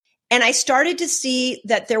And I started to see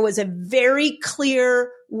that there was a very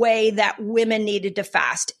clear way that women needed to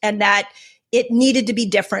fast and that it needed to be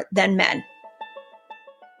different than men.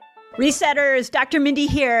 Resetters, Dr. Mindy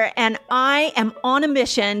here, and I am on a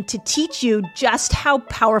mission to teach you just how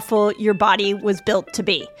powerful your body was built to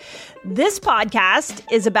be. This podcast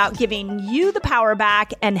is about giving you the power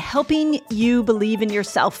back and helping you believe in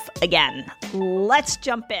yourself again. Let's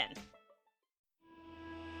jump in.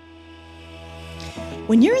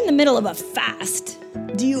 When you're in the middle of a fast,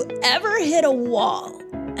 do you ever hit a wall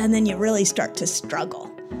and then you really start to struggle?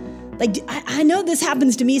 Like, I know this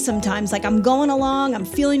happens to me sometimes. Like, I'm going along, I'm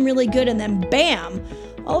feeling really good, and then bam,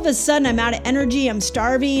 all of a sudden I'm out of energy, I'm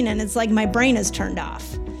starving, and it's like my brain is turned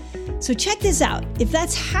off. So check this out. If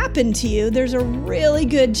that's happened to you, there's a really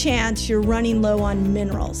good chance you're running low on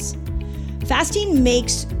minerals. Fasting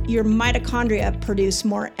makes your mitochondria produce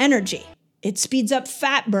more energy. It speeds up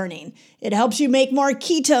fat burning. It helps you make more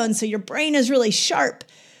ketones, so your brain is really sharp.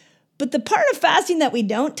 But the part of fasting that we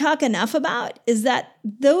don't talk enough about is that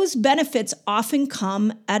those benefits often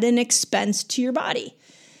come at an expense to your body.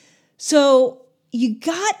 So you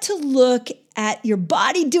got to look at your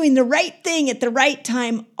body doing the right thing at the right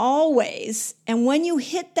time always. And when you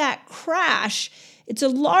hit that crash, it's a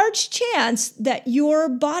large chance that your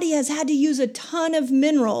body has had to use a ton of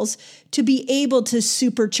minerals to be able to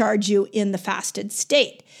supercharge you in the fasted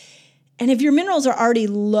state. And if your minerals are already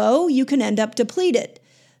low, you can end up depleted.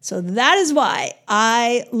 So that is why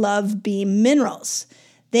I love Beam Minerals.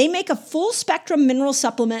 They make a full spectrum mineral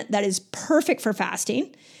supplement that is perfect for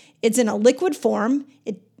fasting. It's in a liquid form.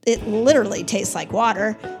 It literally tastes like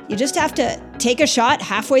water. You just have to take a shot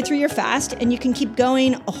halfway through your fast and you can keep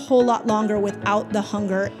going a whole lot longer without the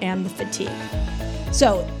hunger and the fatigue.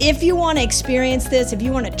 So if you want to experience this, if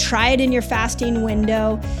you want to try it in your fasting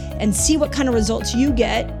window and see what kind of results you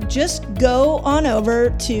get, just go on over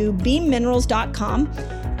to beamminerals.com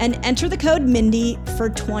and enter the code Mindy for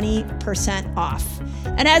 20% off.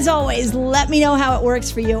 And as always, let me know how it works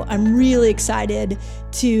for you. I'm really excited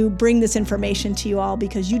to bring this information to you all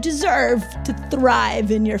because you deserve to thrive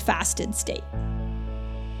in your fasted state.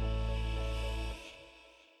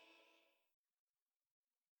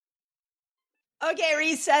 Okay,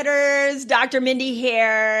 resetters, Dr. Mindy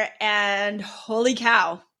here, and holy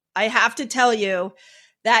cow, I have to tell you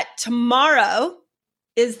that tomorrow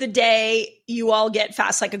is the day you all get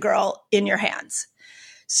Fast Like a Girl in your hands.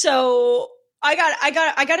 So I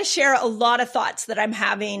got to share a lot of thoughts that I'm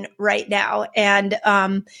having right now. And,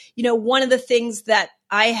 one of the things that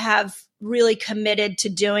I have really committed to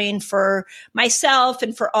doing for myself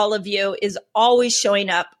and for all of you is always showing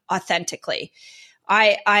up authentically.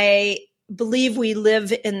 I believe we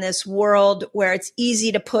live in this world where it's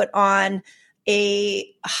easy to put on a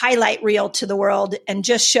highlight reel to the world and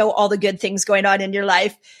just show all the good things going on in your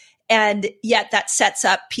life. And yet that sets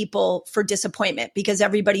up people for disappointment because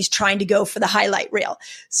everybody's trying to go for the highlight reel.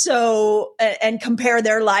 So, and compare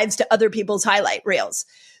their lives to other people's highlight reels.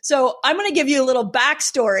 So I'm going to give you a little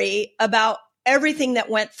backstory about everything that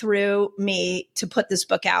went through me to put this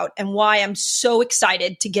book out and why I'm so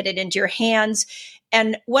excited to get it into your hands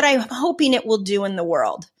and what I'm hoping it will do in the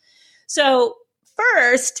world. So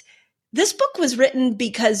first, this book was written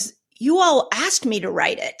because you all asked me to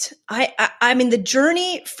write it. I mean, the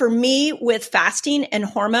journey for me with fasting and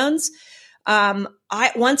hormones,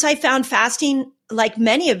 once I found fasting, like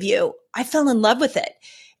many of you, I fell in love with it.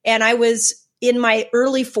 And I was in my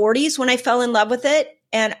early 40s when I fell in love with it.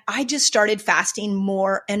 And I just started fasting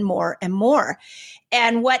more and more and more.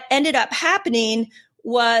 And what ended up happening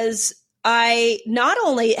was I not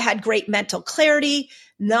only had great mental clarity,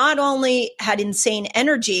 not only had insane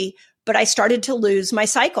energy, but I started to lose my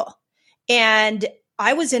cycle. And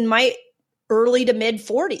I was in my early to mid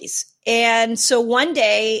 40s. And so one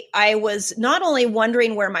day I was not only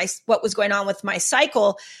wondering what was going on with my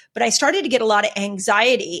cycle, but I started to get a lot of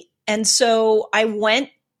anxiety. And so I went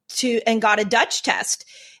and got a Dutch test.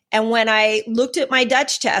 And when I looked at my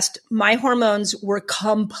Dutch test, my hormones were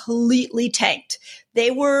completely tanked.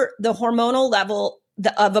 They were the hormonal level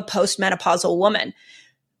of a postmenopausal woman.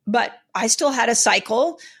 But I still had a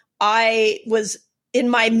cycle. I was in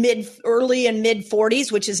my early and mid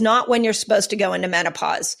 40s, which is not when you're supposed to go into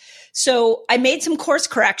menopause. So I made some course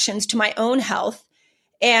corrections to my own health.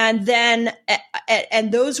 And then,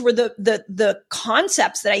 and those were the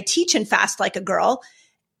concepts that I teach in Fast Like a Girl.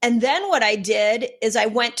 And then what I did is I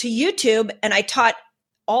went to YouTube and I taught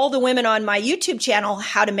all the women on my YouTube channel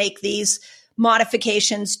how to make these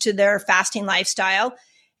modifications to their fasting lifestyle.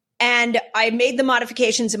 And I made the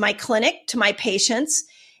modifications in my clinic to my patients.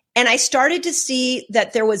 And I started to see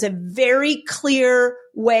that there was a very clear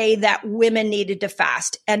way that women needed to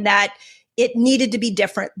fast and that it needed to be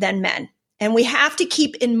different than men. And we have to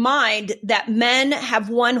keep in mind that men have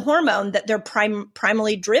one hormone that they're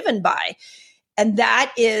primarily driven by, and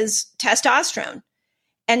that is testosterone.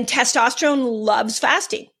 And testosterone loves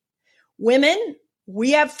fasting. Women,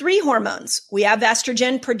 we have 3 hormones. We have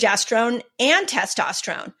estrogen, progesterone, and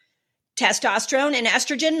testosterone. Testosterone and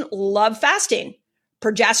estrogen love fasting.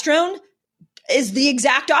 Progesterone is the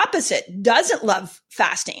exact opposite, doesn't love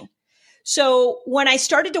fasting. So when I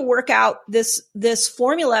started to work out this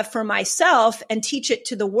formula for myself and teach it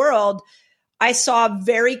to the world, I saw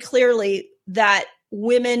very clearly that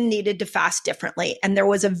women needed to fast differently. And there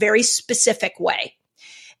was a very specific way.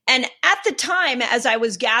 And at the time, as I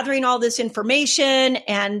was gathering all this information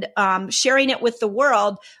and sharing it with the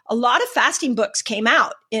world, a lot of fasting books came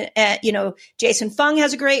out. Jason Fung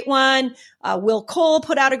has a great one. Will Cole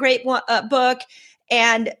put out a great book.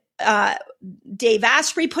 And Dave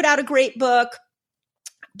Asprey put out a great book.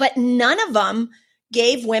 But none of them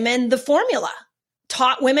gave women the formula,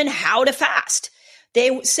 taught women how to fast.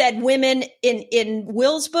 They said women in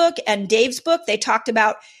Will's book and Dave's book, they talked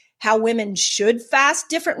about how women should fast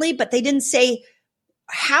differently, but they didn't say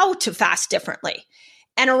how to fast differently.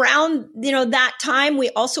 And around, that time,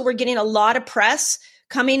 we also were getting a lot of press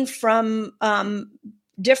coming from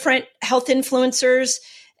different health influencers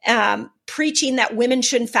preaching that women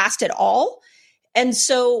shouldn't fast at all. And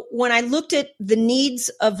so when I looked at the needs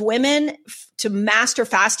of women to master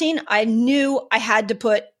fasting, I knew I had to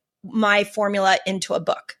put my formula into a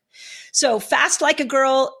book. So Fast Like a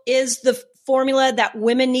Girl is the formula that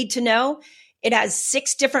women need to know. It has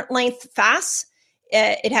 6 different length fasts.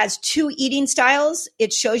 It has 2 eating styles.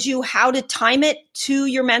 It shows you how to time it to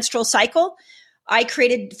your menstrual cycle. I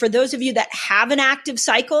created, for those of you that have an active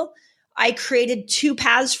cycle, I created 2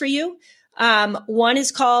 paths for you. One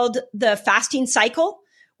is called the fasting cycle,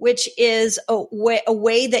 which is a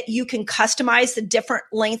way that you can customize the different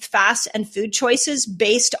length fasts and food choices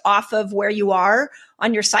based off of where you are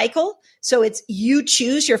on your cycle. So it's you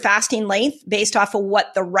choose your fasting length based off of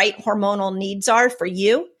what the right hormonal needs are for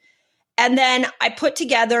you. And then I put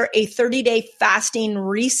together a 30-day fasting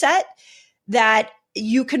reset that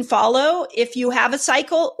you can follow if you have a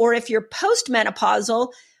cycle, or if you're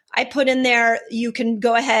postmenopausal, I put in there, you can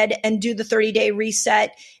go ahead and do the 30-day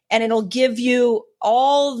reset, and it'll give you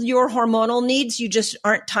all your hormonal needs. You just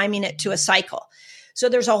aren't timing it to a cycle. So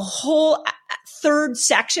there's a whole 3rd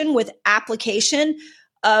section with application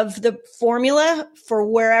of the formula for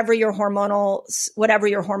whatever your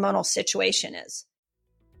hormonal situation is.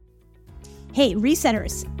 Hey,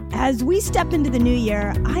 Resetters, as we step into the new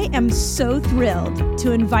year, I am so thrilled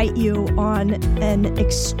to invite you on an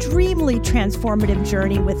extremely transformative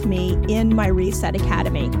journey with me in my Reset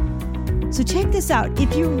Academy. So check this out.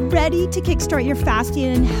 If you're ready to kickstart your fasting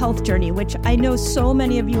and health journey, which I know so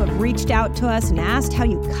many of you have reached out to us and asked how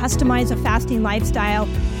you customize a fasting lifestyle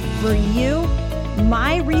for you,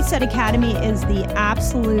 my Reset Academy is the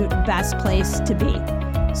absolute best place to be.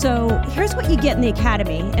 So here's what you get in the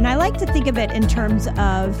Academy, and I like to think of it in terms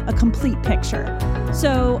of a complete picture.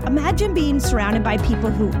 So imagine being surrounded by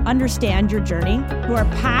people who understand your journey, who are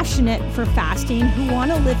passionate for fasting, who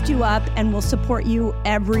want to lift you up and will support you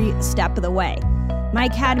every step of the way. My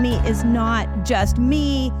Academy is not just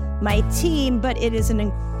me, my team, but it is an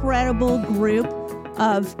incredible group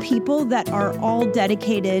of people that are all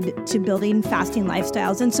dedicated to building fasting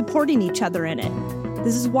lifestyles and supporting each other in it.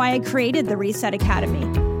 This is why I created the Reset Academy.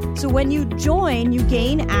 So when you join, you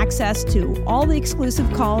gain access to all the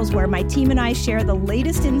exclusive calls where my team and I share the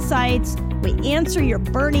latest insights, we answer your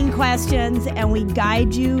burning questions, and we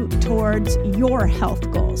guide you towards your health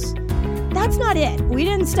goals. That's not it. We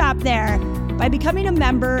didn't stop there. By becoming a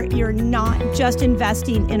member, you're not just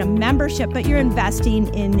investing in a membership, but you're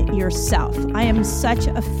investing in yourself. I am such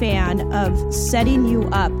a fan of setting you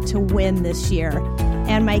up to win this year.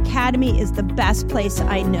 And my Academy is the best place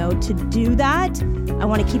I know to do that. I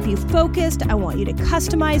want to keep you focused. I want you to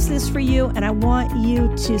customize this for you. And I want you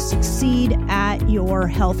to succeed at your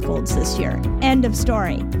health goals this year. End of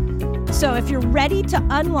story. So if you're ready to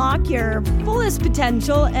unlock your fullest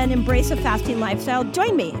potential and embrace a fasting lifestyle,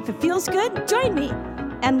 join me. If it feels good, join me.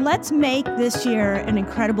 And let's make this year an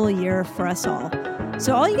incredible year for us all.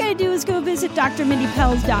 So all you got to do is go visit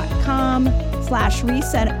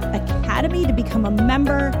drmindypelz.com/Reset Academy to become a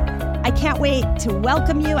member. I can't wait to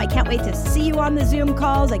welcome you. I can't wait to see you on the Zoom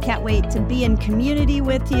calls. I can't wait to be in community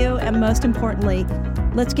with you. And most importantly,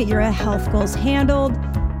 let's get your health goals handled.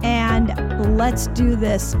 And let's do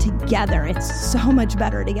this together. It's so much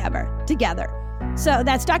better together. So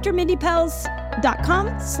that's drmindypelz.com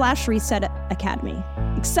reset.com/Reset Academy.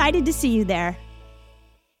 Excited to see you there.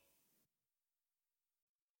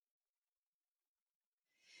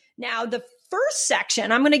 Now, the first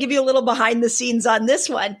section, I'm going to give you a little behind the scenes on this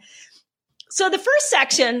one. So the first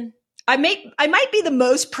section, I might be the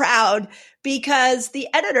most proud because the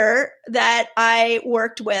editor that I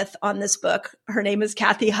worked with on this book, her name is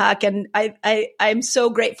Kathy Huck, and I'm so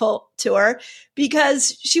grateful to her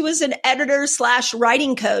because she was an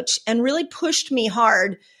editor/writing coach and really pushed me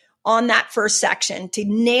hard on that first section to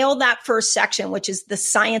nail that first section, which is the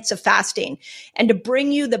science of fasting, and to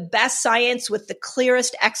bring you the best science with the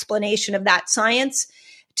clearest explanation of that science,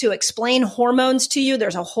 to explain hormones to you.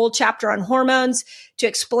 There's a whole chapter on hormones to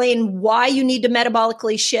explain why you need to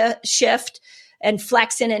metabolically shift and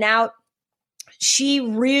flex in and out. She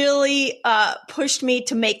really pushed me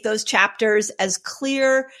to make those chapters as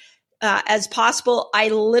clear as possible. I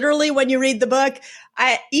literally, when you read the book,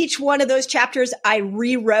 each one of those chapters I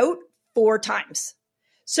rewrote 4 times.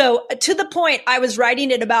 So to the point, I was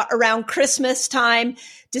writing it around Christmas time,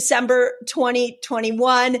 December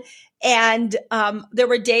 2021. And there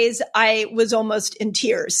were days I was almost in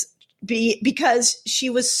tears because she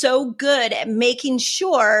was so good at making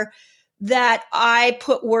sure that I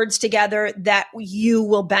put words together that you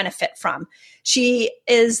will benefit from. She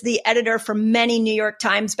is the editor for many New York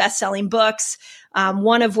Times bestselling books,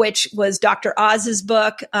 one of which was Dr. Oz's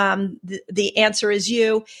book, The Answer Is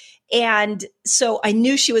You. And so I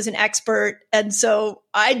knew she was an expert. And so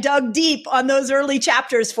I dug deep on those early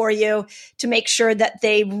chapters for you to make sure that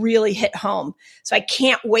they really hit home. So I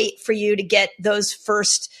can't wait for you to get the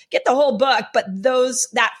whole book, but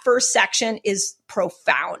that first section is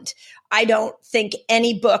profound. I don't think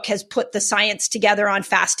any book has put the science together on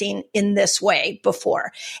fasting in this way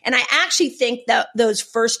before. And I actually think that those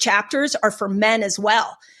first chapters are for men as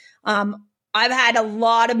well. I've had a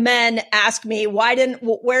lot of men ask me, where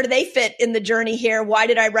do they fit in the journey here? Why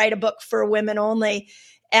did I write a book for women only?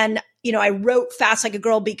 And, I wrote Fast Like a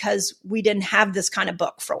Girl because we didn't have this kind of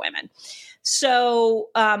book for women. So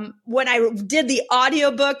when I did the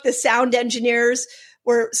audiobook, the sound engineers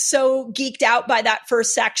were so geeked out by that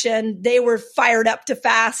first section. They were fired up to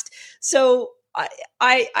fast. So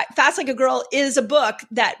I Fast Like a Girl is a book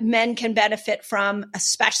that men can benefit from,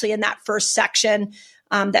 especially in that first section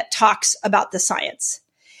that talks about the science.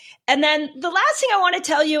 And then the last thing I want to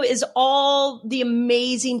tell you is all the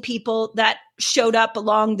amazing people that showed up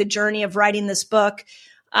along the journey of writing this book.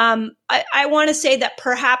 I want to say that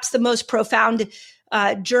perhaps the most profound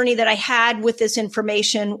journey that I had with this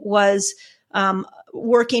information was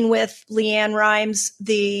working with LeAnn Rimes,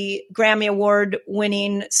 the Grammy Award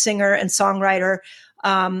winning singer and songwriter.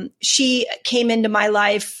 She came into my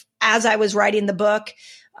life as I was writing the book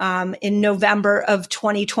in November of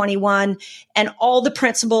 2021. And all the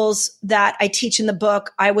principles that I teach in the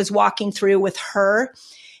book, I was walking through with her.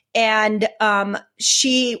 And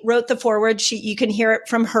she wrote the foreword. You can hear it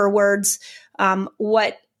from her words,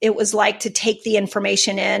 what it was like to take the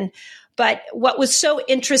information in. But what was so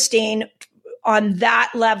interesting on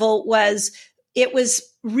that level was it was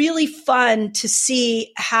really fun to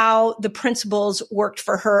see how the principles worked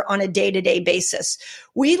for her on a day-to-day basis.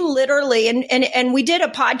 We literally, and we did a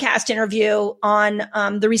podcast interview on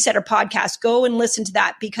the Resetter podcast. Go and listen to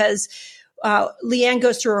that because LeAnn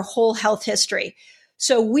goes through her whole health history.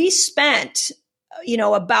 So we spent,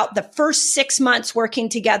 about the first 6 months working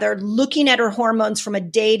together, looking at her hormones from a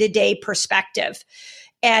day-to-day perspective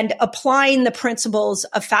and applying the principles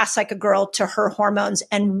of Fast Like a Girl to her hormones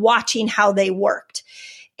and watching how they worked.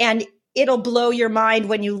 And it'll blow your mind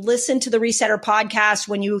when you listen to the Resetter podcast,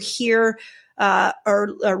 when you hear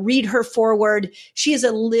or read her foreword. She is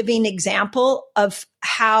a living example of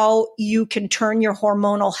how you can turn your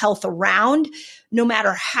hormonal health around, no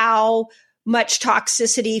matter how much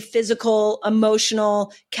toxicity, physical,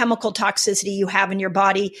 emotional, chemical toxicity you have in your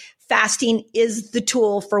body. Fasting is the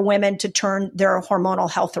tool for women to turn their hormonal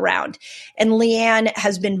health around. And LeAnn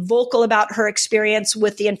has been vocal about her experience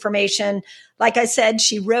with the information. Like I said,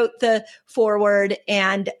 she wrote the foreword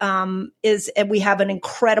and we have an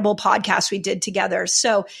incredible podcast we did together.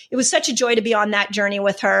 So it was such a joy to be on that journey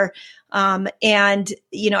with her.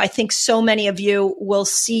 I think so many of you will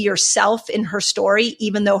see yourself in her story,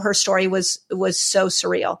 even though her story was so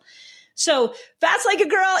surreal. So Fast Like a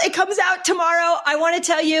Girl, it comes out tomorrow. I want to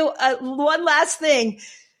tell you one last thing.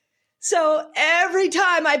 So every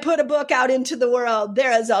time I put a book out into the world,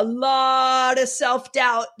 there is a lot of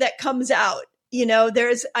self-doubt that comes out.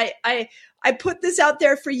 I put this out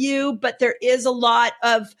there for you, but there is a lot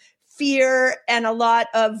of fear and a lot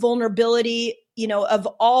of vulnerability of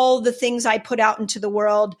all the things I put out into the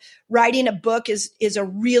world, writing a book is a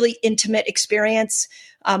really intimate experience.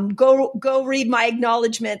 Go read my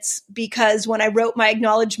acknowledgments, because when I wrote my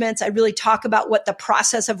acknowledgments, I really talk about what the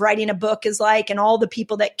process of writing a book is like and all the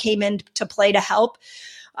people that came into play to help.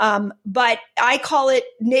 But I call it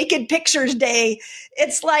Naked Pictures Day.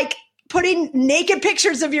 It's like putting naked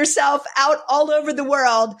pictures of yourself out all over the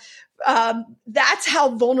world. That's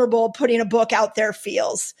how vulnerable putting a book out there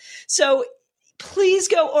feels. So please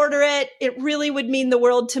go order it. It really would mean the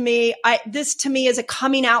world to me. This to me is a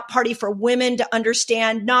coming out party for women to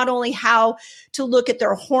understand not only how to look at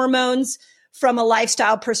their hormones from a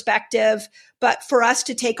lifestyle perspective, but for us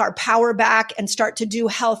to take our power back and start to do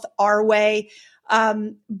health our way.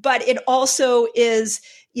 But it also is,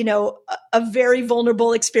 a very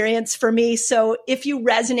vulnerable experience for me. So if you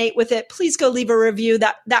resonate with it, please go leave a review.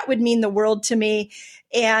 That would mean the world to me.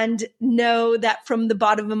 And know that from the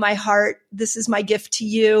bottom of my heart, this is my gift to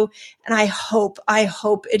you. And I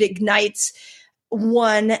hope it ignites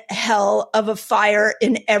one hell of a fire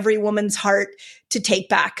in every woman's heart to take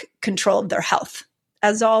back control of their health.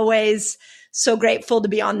 As always, so grateful to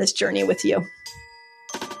be on this journey with you.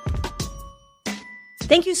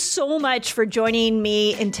 Thank you so much for joining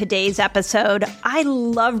me in today's episode. I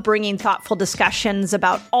love bringing thoughtful discussions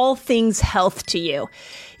about all things health to you.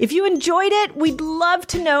 If you enjoyed it, we'd love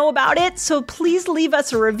to know about it. So please leave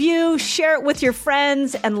us a review, share it with your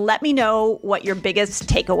friends, and let me know what your biggest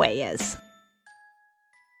takeaway is.